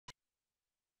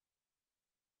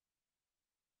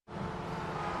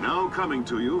Now coming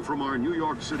to you from our New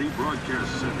York City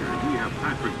broadcast center, we have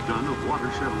Patrick Dunn of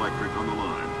Watershed Electric on the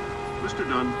line. Mr.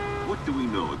 Dunn, what do we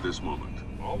know at this moment?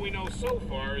 All we know so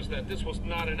far is that this was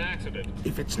not an accident.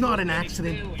 If it's not an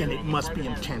accident, then it must be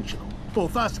intentional.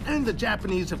 Both us and the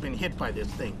Japanese have been hit by this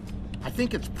thing. I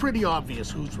think it's pretty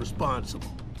obvious who's responsible.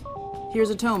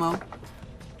 Here's a Tomo.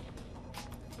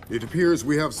 It appears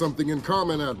we have something in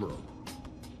common, Admiral.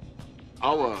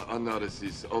 Our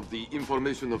analysis of the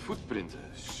information footprint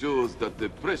shows that the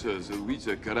pressures which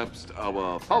collapsed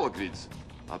our power grids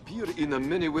appear in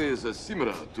many ways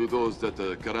similar to those that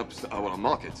collapsed our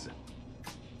markets.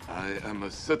 I am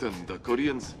certain the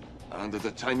Koreans and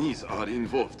the Chinese are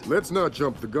involved. Let's not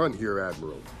jump the gun here,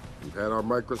 Admiral. We've had our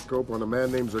microscope on a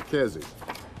man named Zerkezi.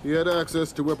 He had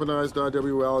access to weaponized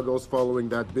IW algos following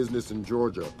that business in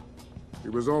Georgia. He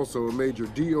was also a major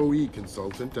DOE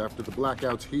consultant after the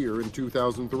blackouts here in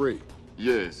 2003.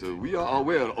 Yes, we are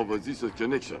aware of this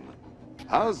connection.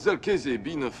 Has Zerkezi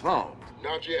been found?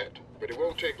 Not yet, but it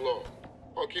won't take long.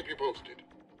 I'll keep you posted.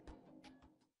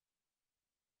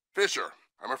 Fisher,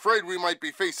 I'm afraid we might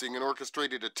be facing an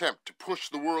orchestrated attempt to push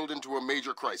the world into a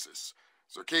major crisis.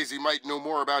 Zerkezi might know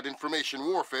more about information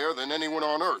warfare than anyone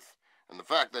on Earth. And the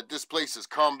fact that this place is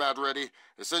combat-ready,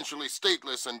 essentially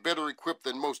stateless and better equipped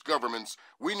than most governments,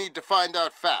 we need to find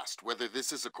out fast whether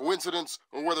this is a coincidence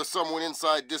or whether someone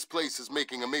inside this place is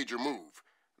making a major move.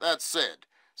 That said,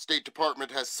 State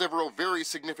Department has several very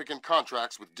significant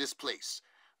contracts with this place.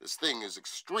 This thing is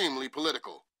extremely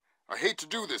political. I hate to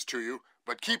do this to you,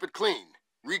 but keep it clean.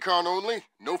 Recon only,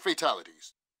 no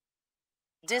fatalities.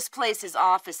 Displace's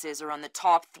offices are on the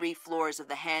top 3 floors of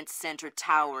the Hans Center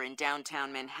Tower in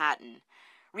downtown Manhattan.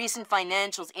 Recent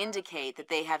financials indicate that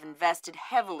they have invested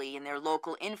heavily in their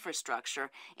local infrastructure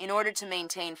in order to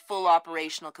maintain full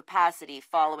operational capacity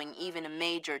following even a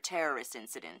major terrorist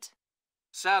incident.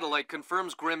 Satellite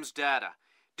confirms Grimm's data.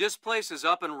 Displace is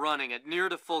up and running at near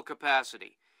to full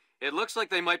capacity. It looks like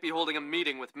they might be holding a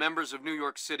meeting with members of New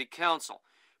York City Council,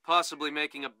 possibly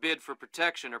making a bid for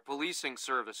protection or policing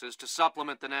services to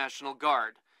supplement the National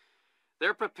Guard.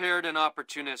 They're prepared and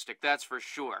opportunistic, that's for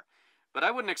sure. But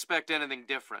I wouldn't expect anything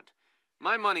different.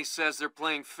 My money says they're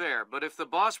playing fair, but if the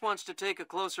boss wants to take a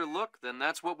closer look, then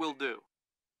that's what we'll do.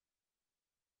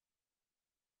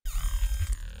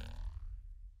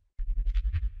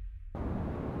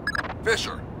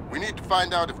 Fisher, we need to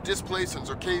find out if Displace and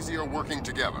Zerkezi are working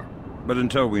together. But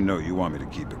until we know, you want me to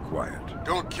keep it quiet.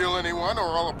 Don't kill anyone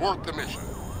or I'll abort the mission.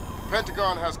 The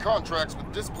Pentagon has contracts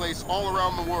with Displace all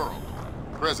around the world.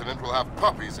 The President will have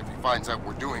puppies if he finds out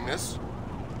we're doing this.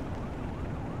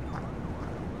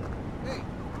 Hey,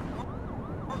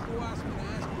 Uncle asked me to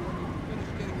ask you when you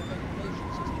finished getting the ventilation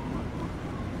system running.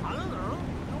 I don't know.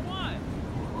 Why?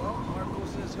 Well, Marco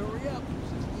says hurry up,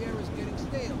 since the air is getting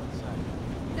stale inside.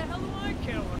 The hell do I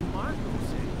care what Marco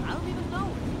said? I don't even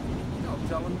know it. No,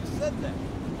 tell him you said that.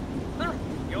 Huh,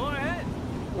 go ahead.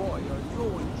 Boy, are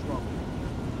you in trouble.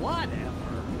 Whatever.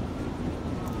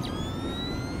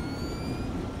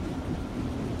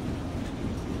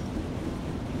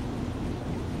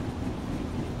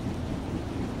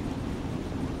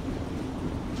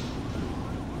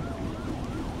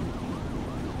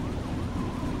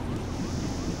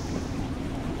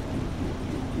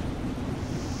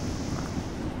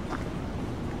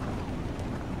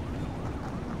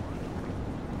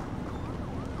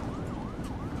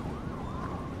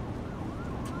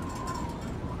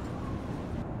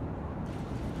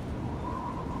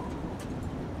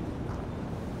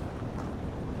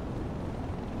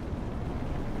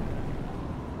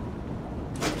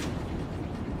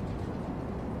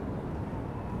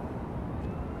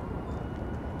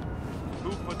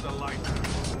 The light.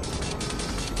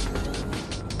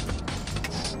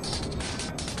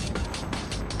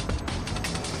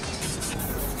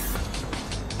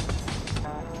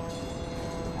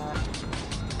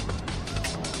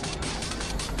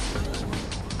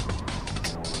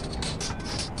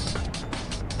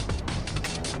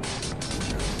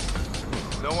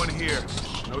 No one here.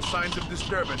 No signs of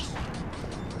disturbance.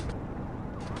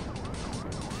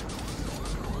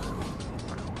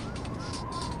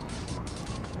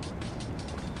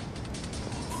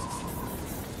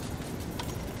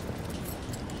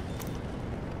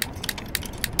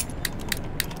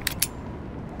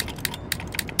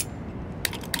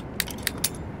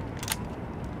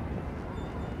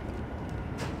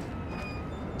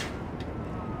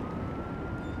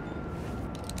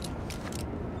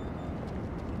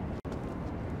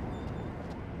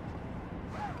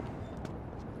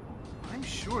 I'm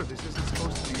sure this isn't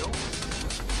supposed to be open.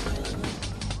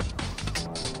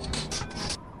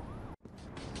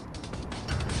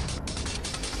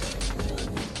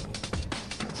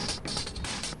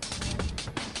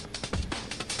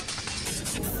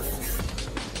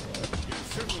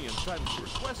 decided to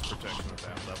request protection at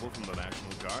that level from the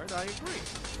National Guard, I agree.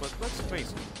 But let's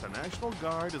face it, the National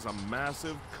Guard is a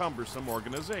massive, cumbersome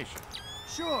organization.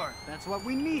 Sure, that's what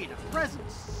we need, a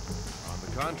presence. On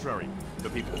the contrary, the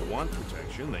people want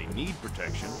protection, they need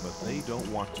protection, but they don't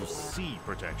want to see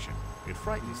protection. It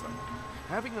frightens them.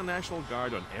 Having the National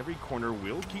Guard on every corner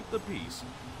will keep the peace,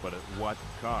 but at what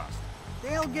cost?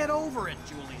 They'll get over it,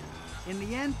 Julian. In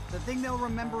the end, the thing they'll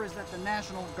remember is that the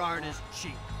National Guard is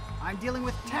cheap. I'm dealing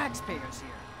with taxpayers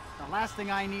here. The last thing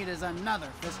I need is another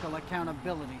fiscal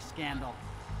accountability scandal.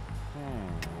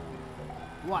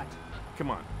 What? Come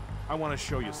on, I want to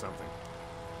show you something.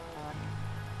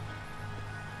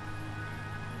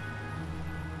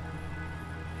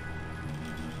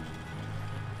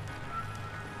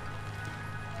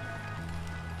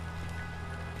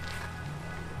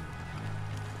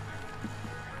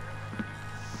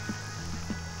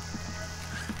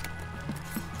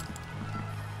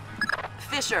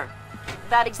 Fisher,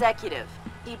 that executive.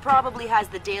 He probably has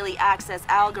the daily access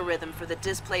algorithm for the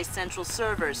displaced central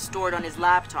servers stored on his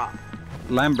laptop.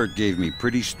 Lambert gave me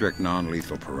pretty strict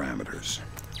non-lethal parameters.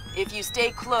 If you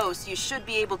stay close, you should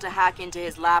be able to hack into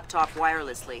his laptop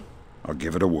wirelessly. I'll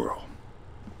give it a whirl.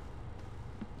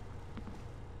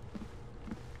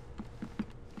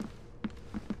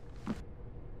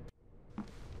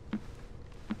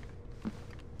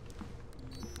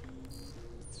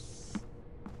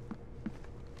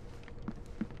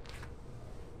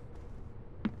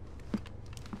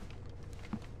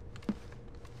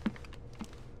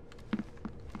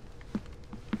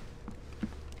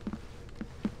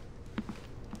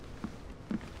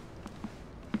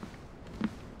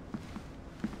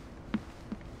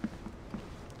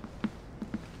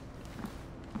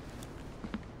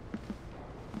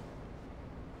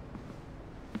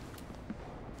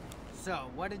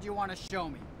 So, what did you want to show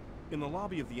me? In the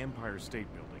lobby of the Empire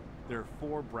State Building, there are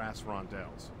 4 brass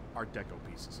rondelles, Art Deco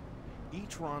pieces.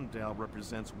 Each rondelle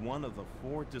represents one of the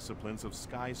 4 disciplines of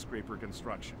skyscraper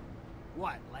construction.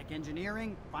 What, like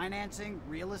engineering, financing,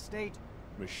 real estate?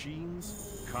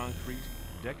 Machines, concrete,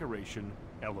 decoration,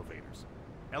 elevators.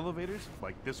 Elevators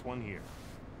like this one here.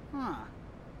 Huh.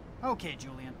 Okay,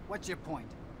 Julian, what's your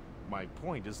point? My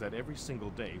point is that every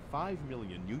single day, 5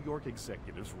 million New York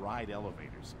executives ride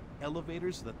elevators.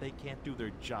 Elevators that they can't do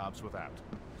their jobs without.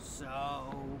 So...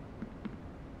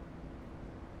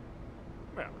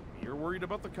 Well, you're worried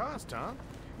about the cost, huh?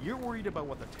 You're worried about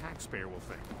what the taxpayer will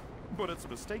think. But it's a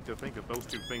mistake to think that those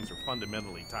two things are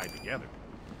fundamentally tied together.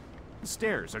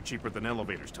 Stairs are cheaper than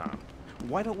elevators, Tom.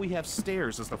 Why don't we have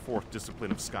stairs as the 4th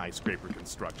discipline of skyscraper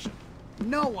construction?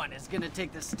 No one is gonna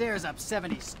take the stairs up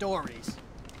 70 stories.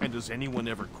 And does anyone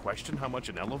ever question how much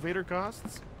an elevator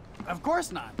costs? Of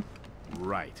course not.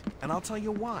 Right. And I'll tell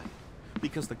you why.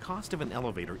 Because the cost of an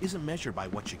elevator isn't measured by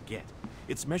what you get.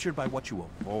 It's measured by what you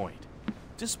avoid.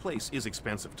 This place is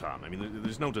expensive, Tom. I mean,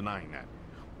 there's no denying that.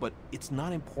 But it's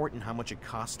not important how much it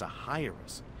costs to hire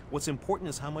us. What's important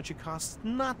is how much it costs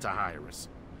not to hire us.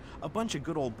 A bunch of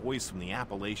good old boys from the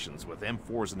Appalachians with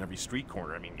M4s in every street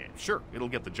corner. I mean, yeah, sure, it'll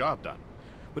get the job done.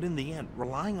 But in the end,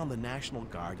 relying on the National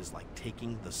Guard is like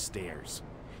taking the stairs.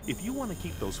 If you want to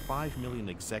keep those 5 million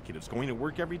executives going to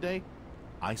work every day,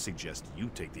 I suggest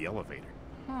you take the elevator.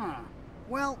 Huh.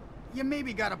 Well, you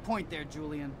maybe got a point there,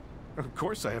 Julian. Of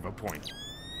course I have a point.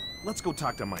 Let's go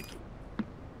talk to Mikey.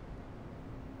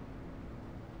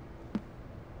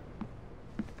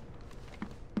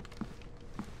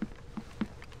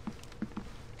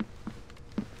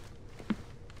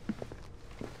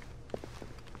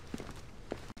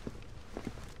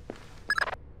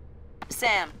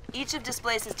 Sam, each of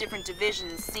Displace's different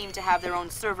divisions seem to have their own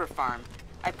server farm.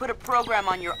 I put a program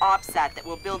on your OPSAT that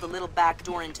will build a little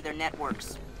backdoor into their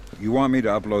networks. You want me to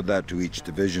upload that to each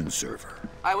division server?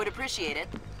 I would appreciate it.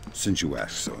 Since you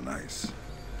asked so nice.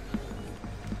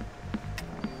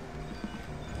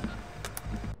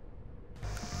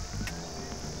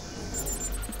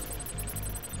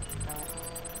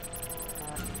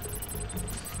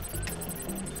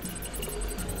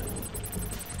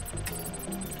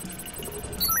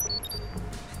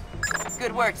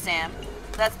 Good work, Sam.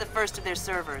 That's the first of their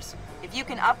servers. If you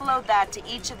can upload that to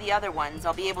each of the other ones,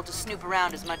 I'll be able to snoop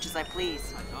around as much as I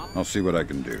please. I'll see what I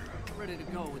can do. Ready to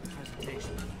go with the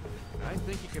presentation. I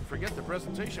think you can forget the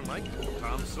presentation, Mike.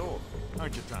 Tom's sold.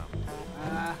 Aren't you, Tom?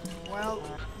 Well,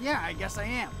 yeah, I guess I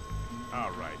am.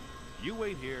 All right. You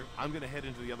wait here. I'm gonna head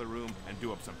into the other room and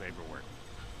do up some paperwork.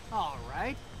 All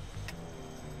right.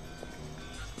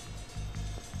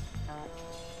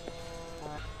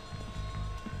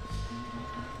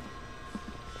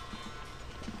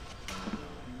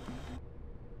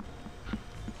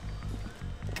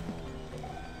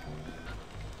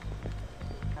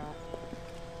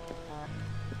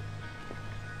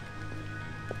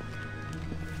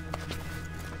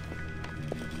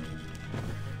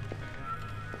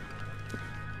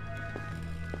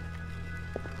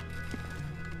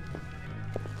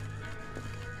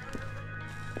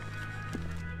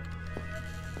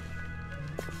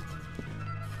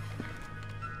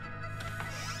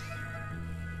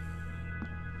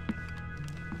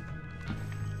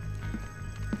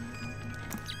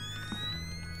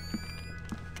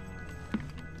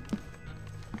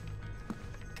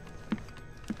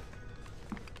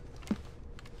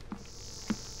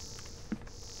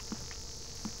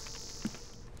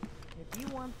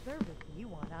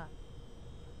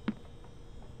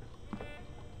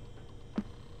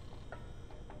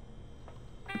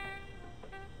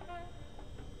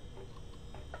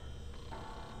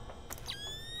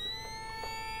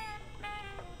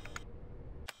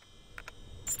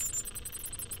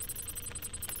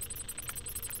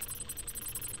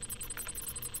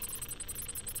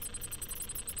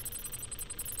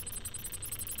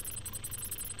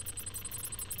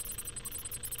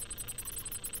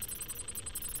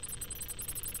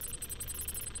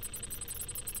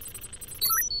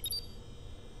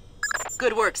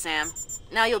 Good work, Sam.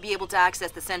 Now you'll be able to access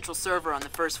the central server on the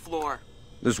first floor.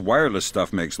 This wireless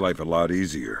stuff makes life a lot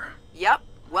easier. Yep.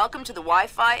 Welcome to the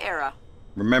Wi-Fi era.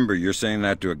 Remember, you're saying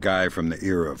that to a guy from the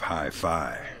era of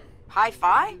hi-fi.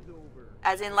 Hi-fi?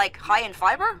 As in, like, high in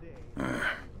fiber?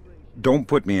 Don't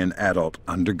put me in adult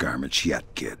undergarments yet,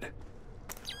 kid.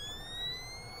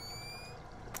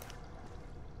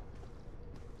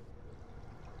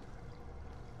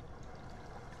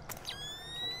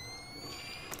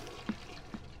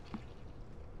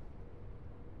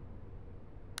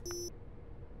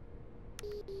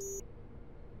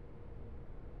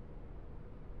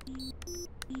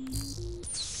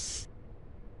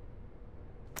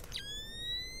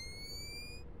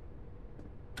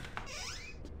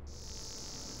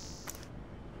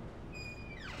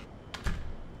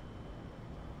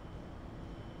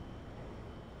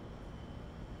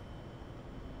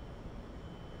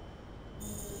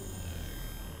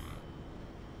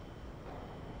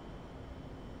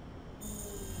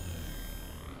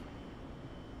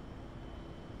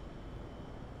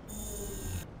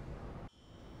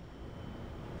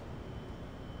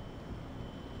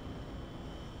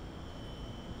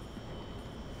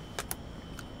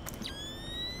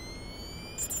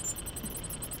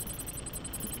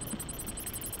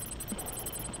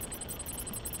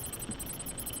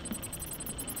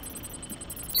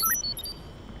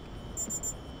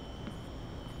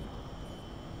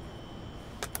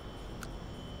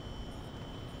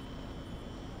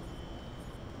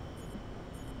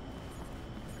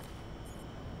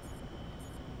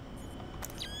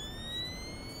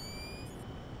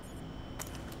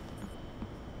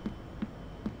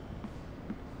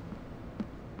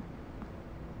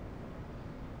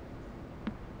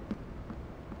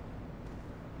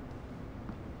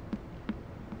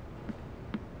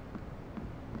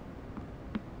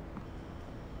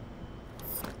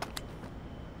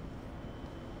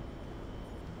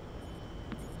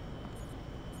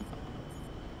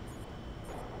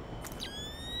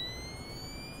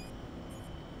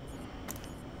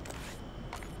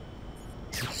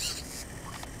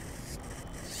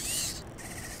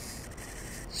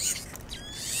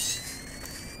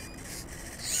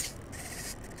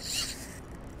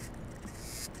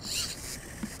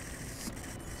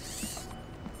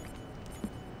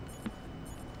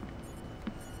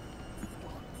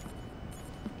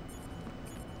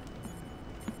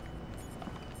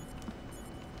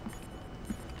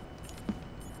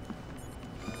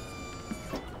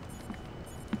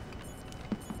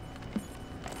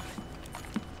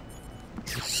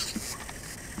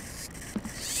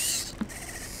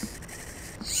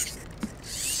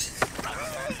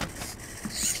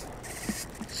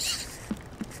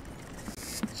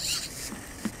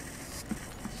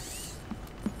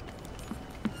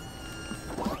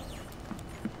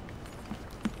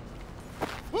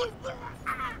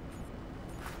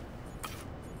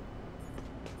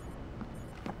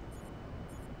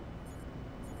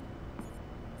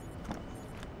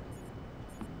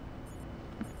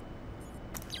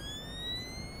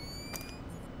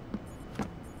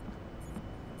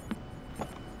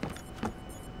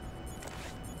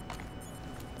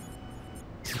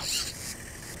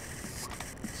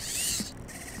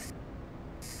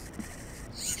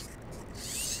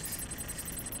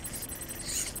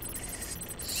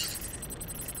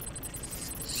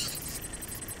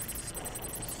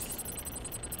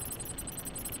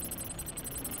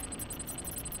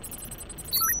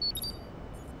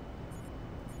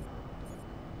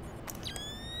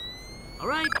 All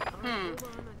right.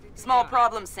 Small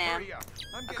problem, Sam.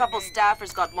 A couple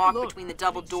staffers got locked between the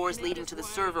double doors leading to the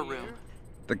server room.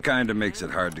 That kinda makes it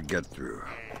hard to get through.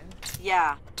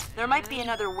 Yeah, there might be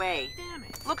another way.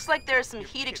 Looks like there are some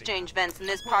heat exchange vents in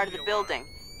this part of the building.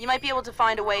 You might be able to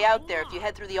find a way out there if you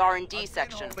head through the R&D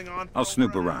section. I'll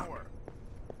snoop around.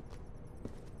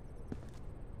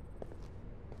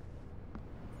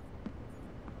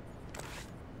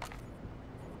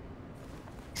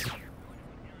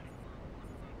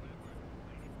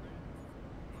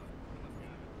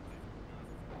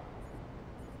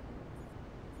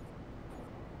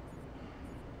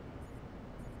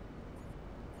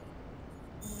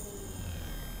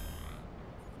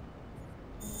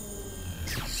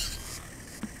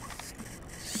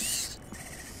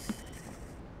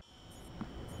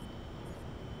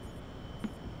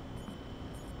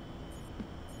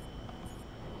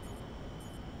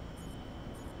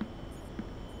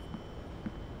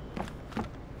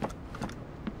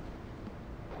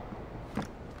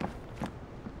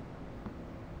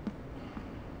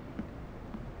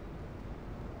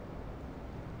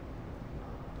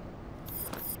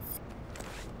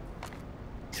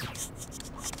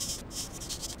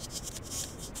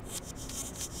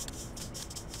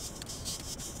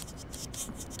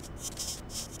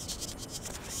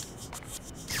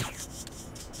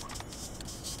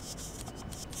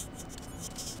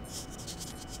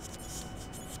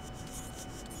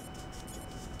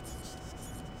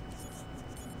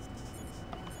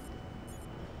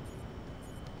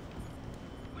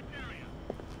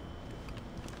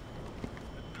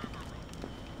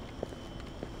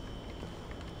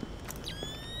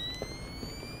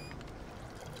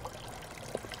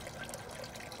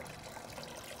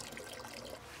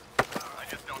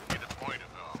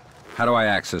 How do I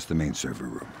access the main server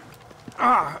room?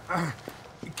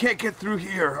 Can't get through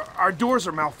here. Our doors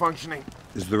are malfunctioning.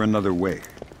 Is there another way?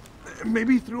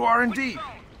 Maybe through R&D.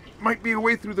 Might be a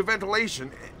way through the ventilation,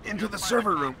 into the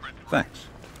server room. Thanks.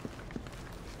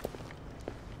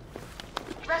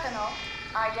 Retinal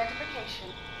identification.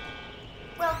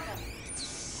 Welcome.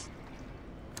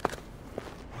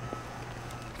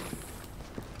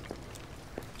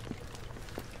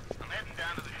 I'm heading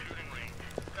down to the shooting range.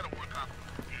 Gotta work off the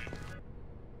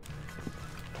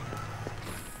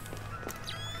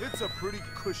It's a pretty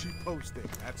cushy posting,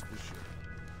 that's for sure.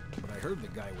 But I heard the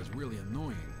guy was really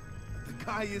annoying. The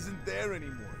guy isn't there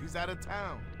anymore. He's out of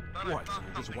town. What, so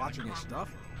you're just watching his stuff?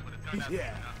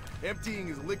 Yeah, emptying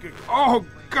his liquor. Oh,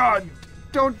 God!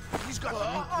 Don't... He's got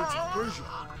the new Prince of Persia.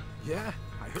 Yeah,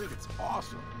 I heard it's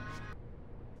awesome.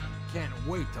 Can't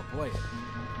wait to play it.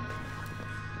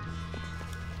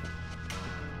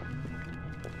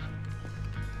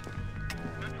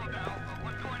 Let's go down.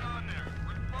 What's going on there?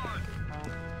 Respond.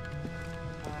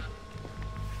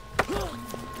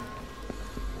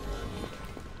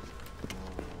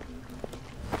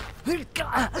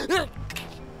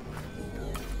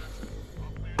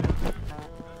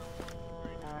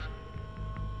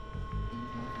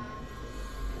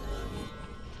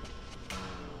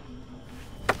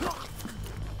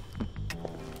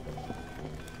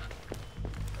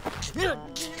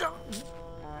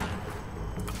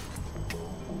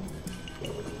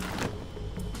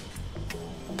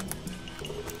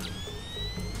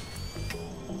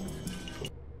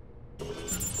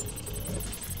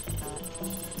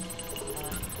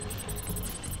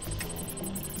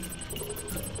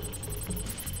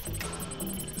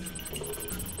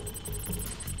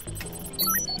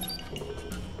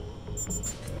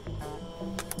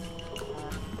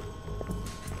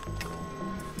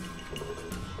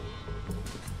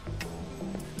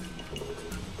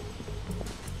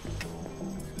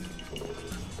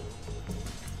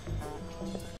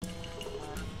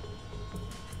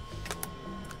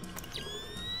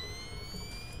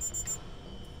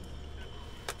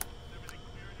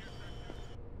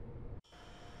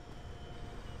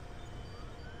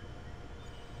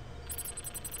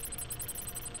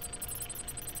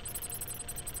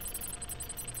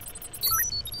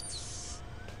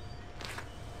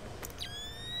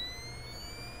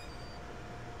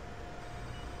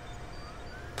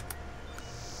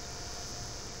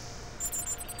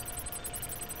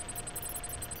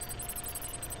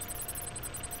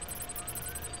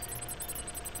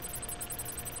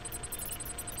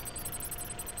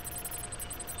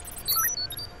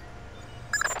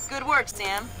 Good work,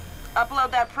 Sam.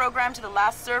 Upload that program to the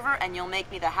last server and you'll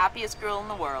make me the happiest girl in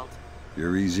the world.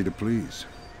 You're easy to please.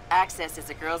 Access is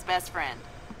a girl's best friend.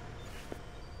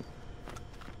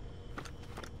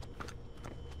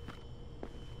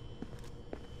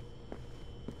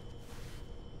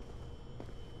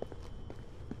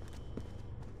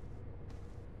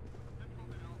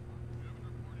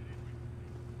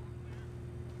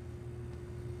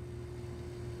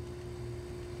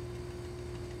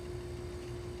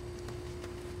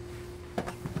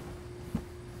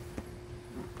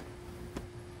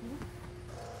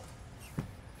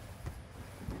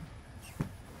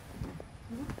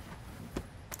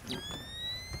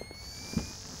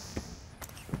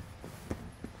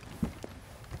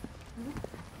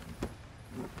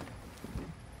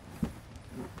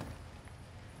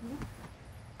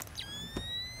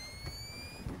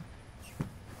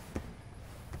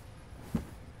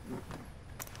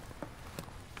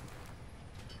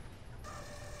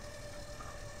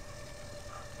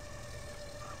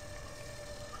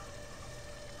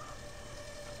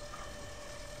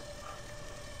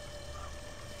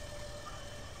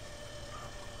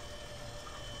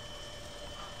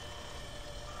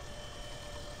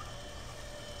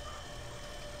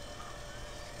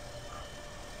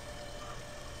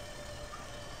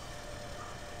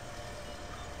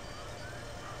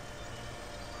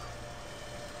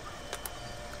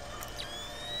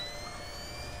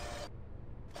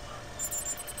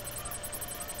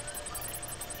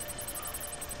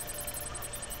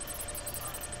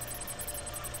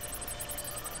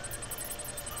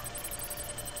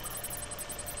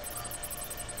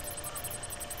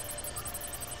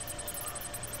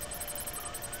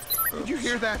 Did you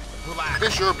hear that? Relax.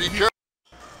 Fisher, be careful.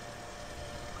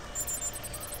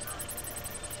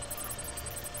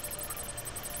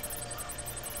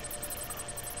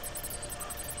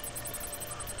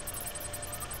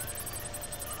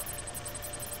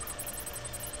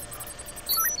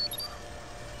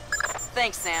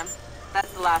 Thanks, Sam.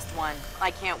 That's the last one.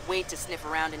 I can't wait to sniff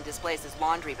around in Displace's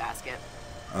laundry basket.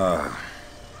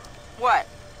 What?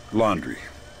 Laundry.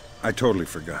 I totally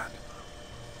forgot.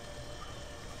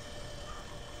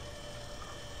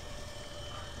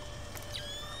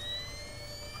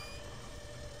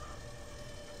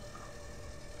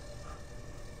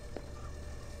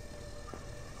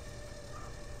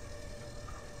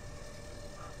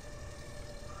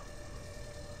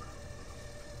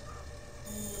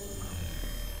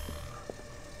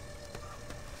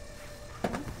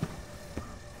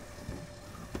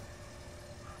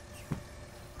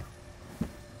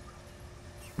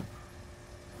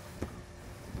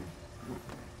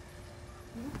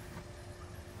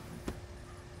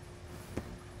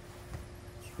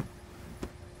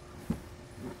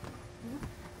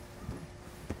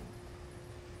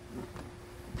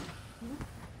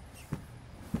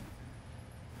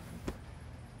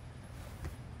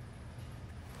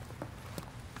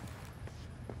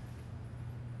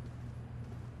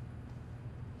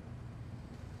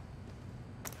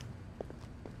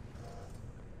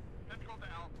 Central to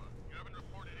Alpha. You haven't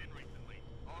reported in recently.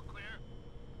 All clear?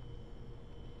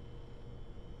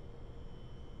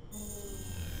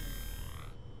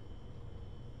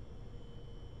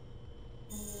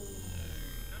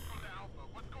 Central to Alpha.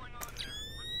 What's going on there?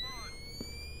 Respond.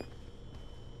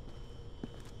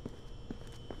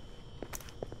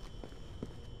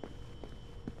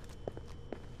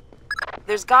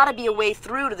 There's gotta be a way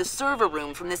through to the server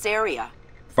room from this area.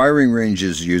 Firing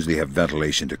ranges usually have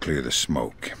ventilation to clear the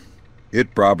smoke.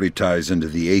 It probably ties into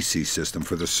the AC system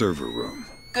for the server room.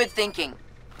 Good thinking.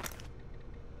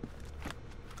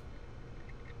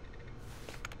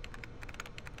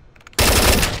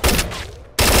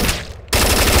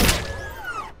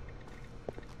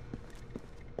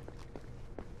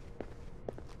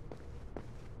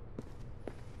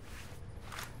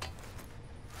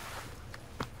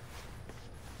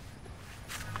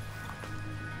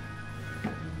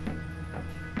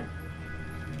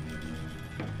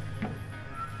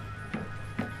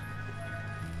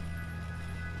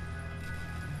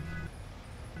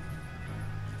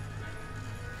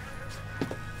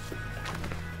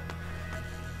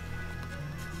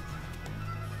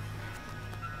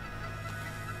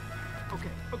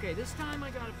 Okay, this time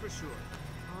I got it for sure.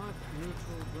 Hot,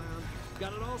 neutral, ground.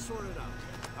 Got it all sorted out.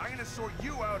 I'm gonna sort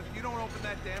you out if you don't open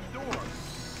that damn door.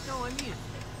 No, I mean it.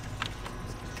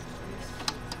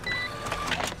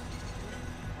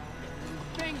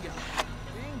 Bingo!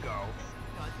 Bingo?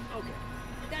 Okay,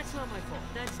 that's not my fault.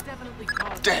 That's definitely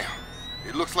caused... Damn!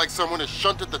 It looks like someone has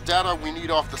shunted the data we need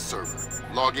off the server.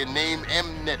 Login name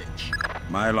M-Netich.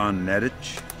 Mylon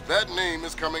Nedich? That name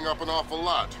is coming up an awful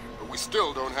lot, but we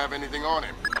still don't have anything on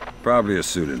him. Probably a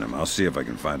pseudonym. I'll see if I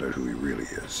can find out who he really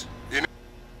is.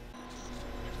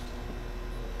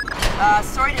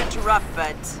 Sorry to interrupt,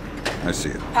 but I see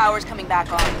it. power's coming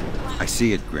back on. I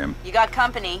see it, Grim. You got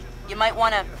company. You might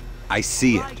wanna... I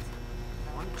see it. I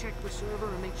want to check the server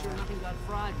and make sure nothing got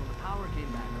fried when the power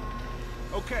came back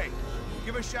on. Okay,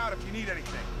 give a shout if you need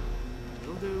anything.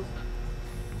 Will do.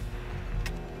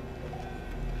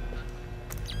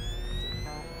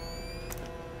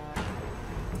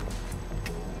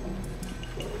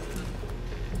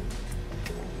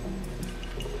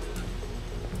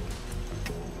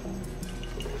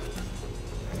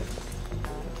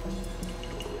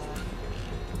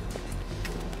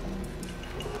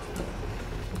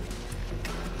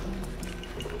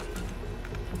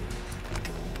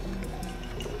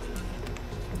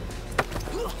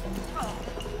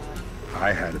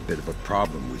 I had a bit of a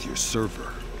problem with your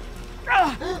server.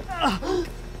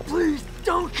 Please,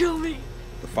 don't kill me!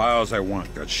 The files I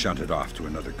want got shunted off to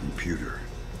another computer.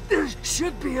 There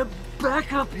should be a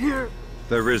backup here.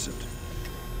 There isn't.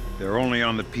 They're only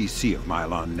on the PC of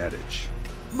Mylon Nedich.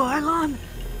 Mylon?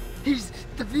 He's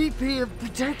the VP of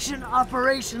Protection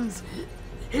Operations.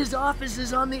 His office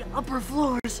is on the upper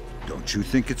floors. Don't you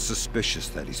think it's suspicious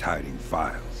that he's hiding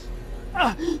files?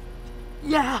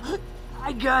 Yeah,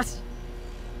 I guess.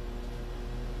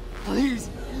 Please,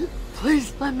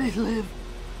 please let me live.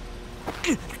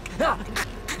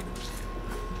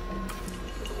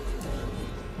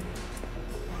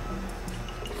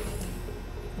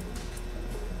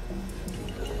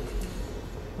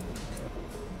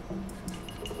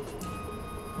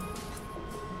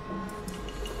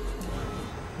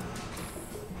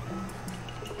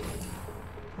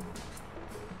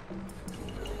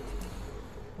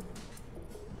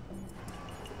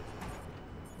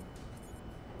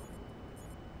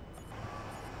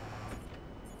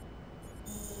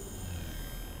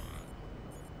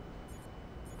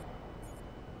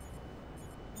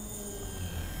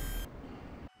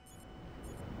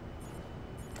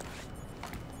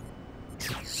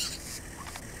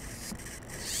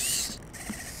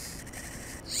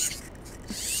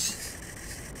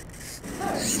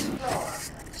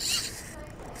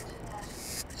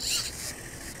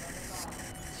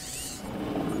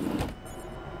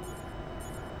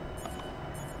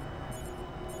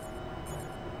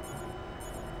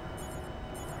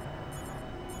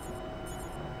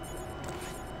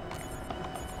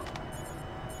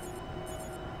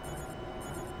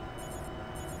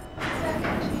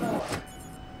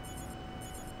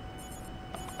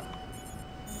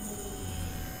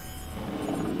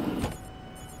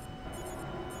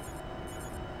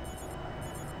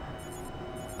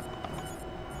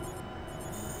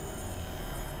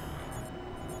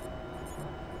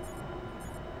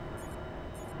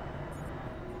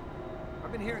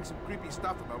 I've been hearing some creepy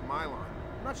stuff about Mylon.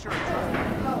 I'm not sure I trust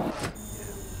him.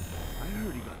 I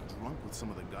heard he got drunk with some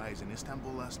of the guys in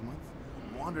Istanbul last month,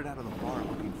 wandered out of the bar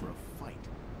looking for a fight.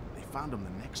 They found him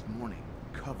the next morning,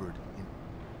 covered in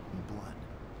blood.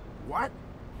 What?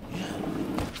 Yeah.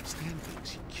 Stan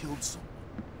thinks he killed someone.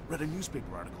 Read a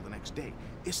newspaper article the next day.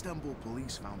 Istanbul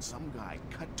police found some guy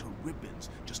cut to ribbons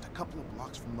just a couple of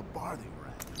blocks from the bar they were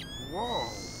at. Whoa.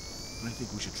 And I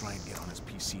think we should try and get on his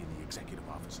PC in the executive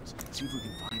offices, see if we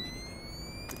can find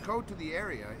anything. The code to the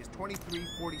area is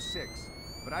 2346,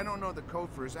 but I don't know the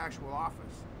code for his actual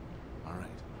office. All right.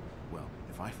 Well,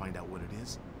 if I find out what it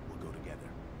is, we'll go together.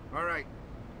 All right.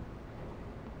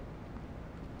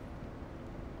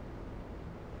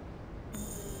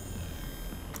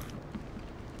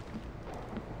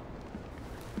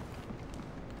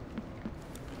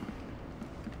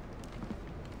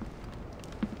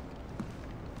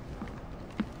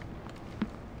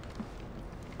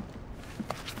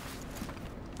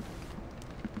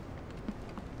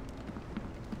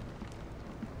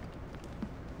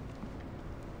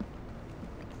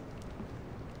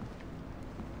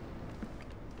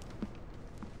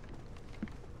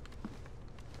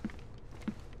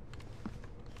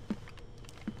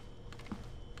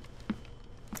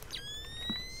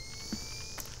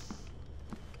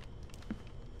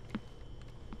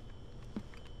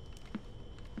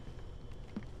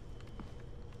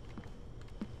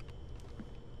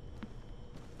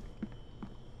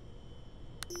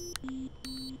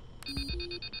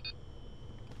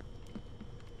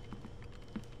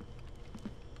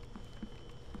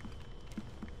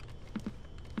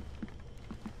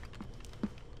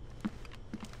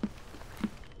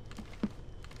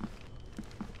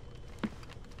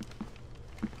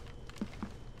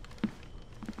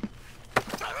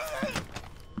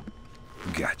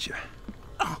 Gotcha.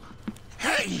 Oh,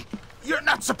 hey! You're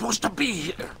not supposed to be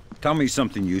here! Tell me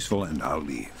something useful and I'll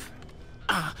leave.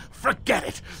 Forget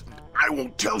it! I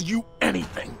won't tell you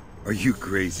anything! Are you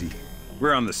crazy?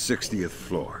 We're on the 60th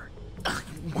floor.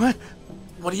 What?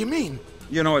 What do you mean?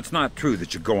 You know, it's not true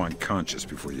that you go unconscious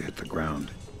before you hit the ground.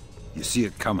 You see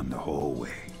it coming the whole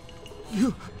way.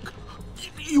 You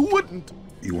wouldn't!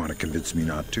 You want to convince me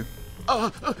not to?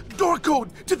 Door code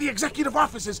to the executive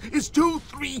offices is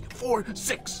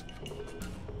 2346.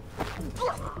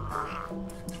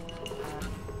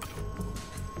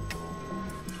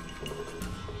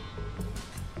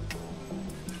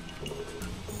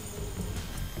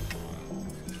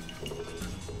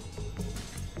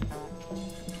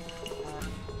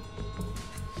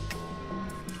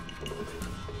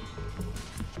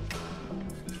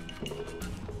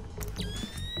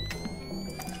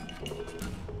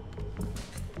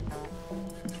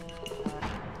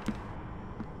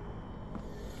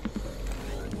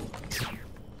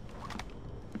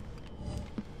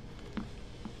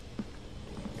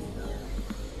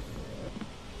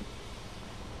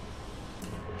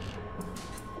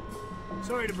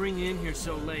 Sorry to bring you in here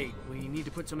so late. We need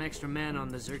to put some extra men on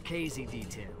the Zerkazy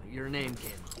detail. Your name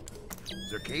came up.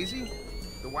 Zerkazy?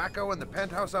 The wacko in the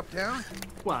penthouse uptown?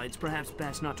 Well, it's perhaps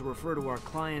best not to refer to our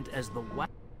client as the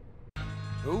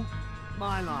Who?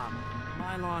 Mylon.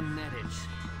 Mylon Medic.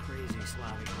 Crazy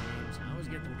Slavic names. I always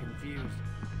get them confused.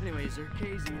 Anyway,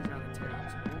 Zerkazy is out of town,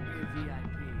 so it won't be a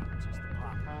VIP, just the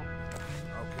pop.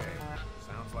 Okay.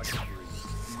 Sounds like a dream.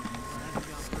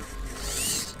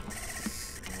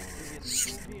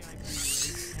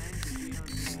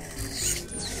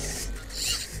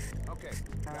 Okay,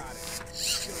 got it.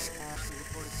 Good. We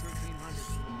reported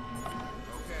 1300.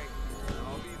 Okay,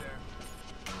 I'll be there.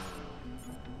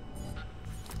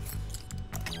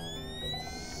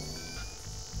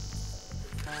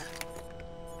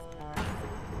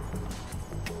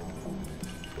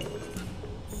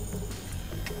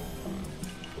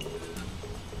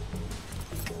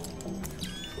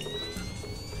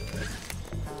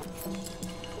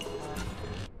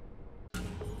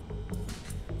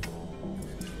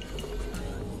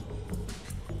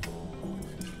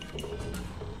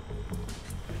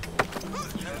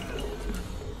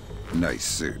 Nice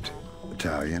suit.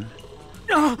 Italian?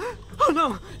 Oh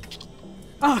no!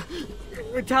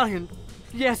 Italian.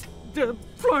 Yes, the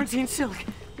Florentine silk.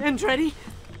 Andretti?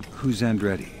 Who's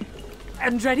Andretti?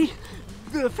 Andretti?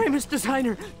 The famous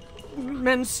designer.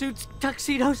 Men's suits,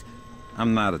 tuxedos.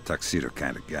 I'm not a tuxedo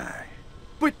kind of guy.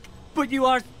 But you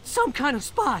are some kind of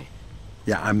spy.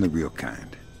 Yeah, I'm the real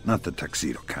kind, not the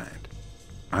tuxedo kind.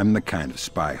 I'm the kind of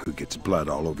spy who gets blood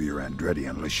all over your Andretti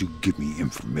unless you give me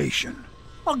information.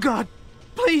 Oh God,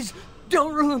 please,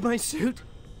 don't ruin my suit.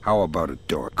 How about a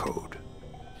door code?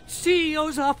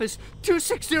 CEO's office,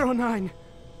 2609.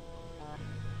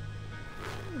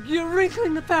 You're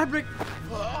wrinkling the fabric.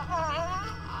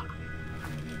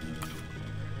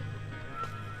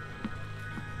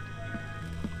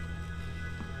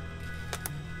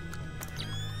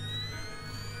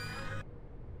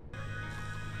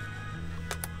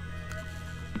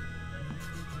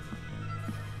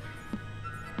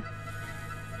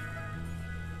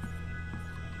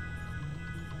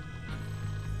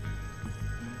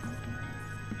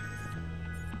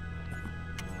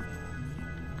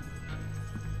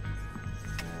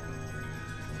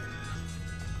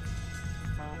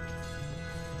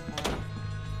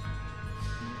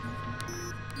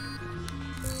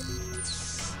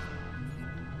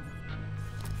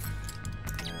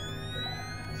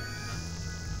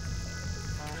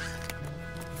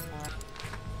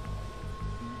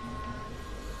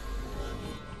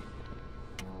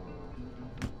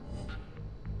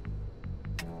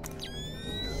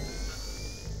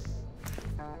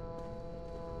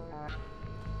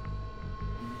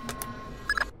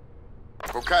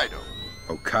 Hokkaido.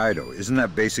 Hokkaido, isn't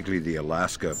that basically the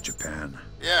Alaska of Japan?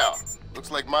 Yeah,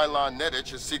 looks like Mylon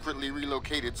Nedich has secretly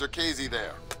relocated Zerkezi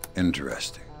there.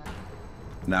 Interesting.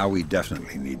 Now we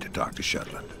definitely need to talk to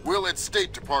Shetland. Will its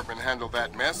State Department handle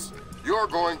that mess? You're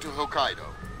going to Hokkaido.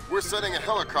 We're sending a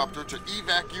helicopter to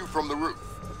evac you from the roof.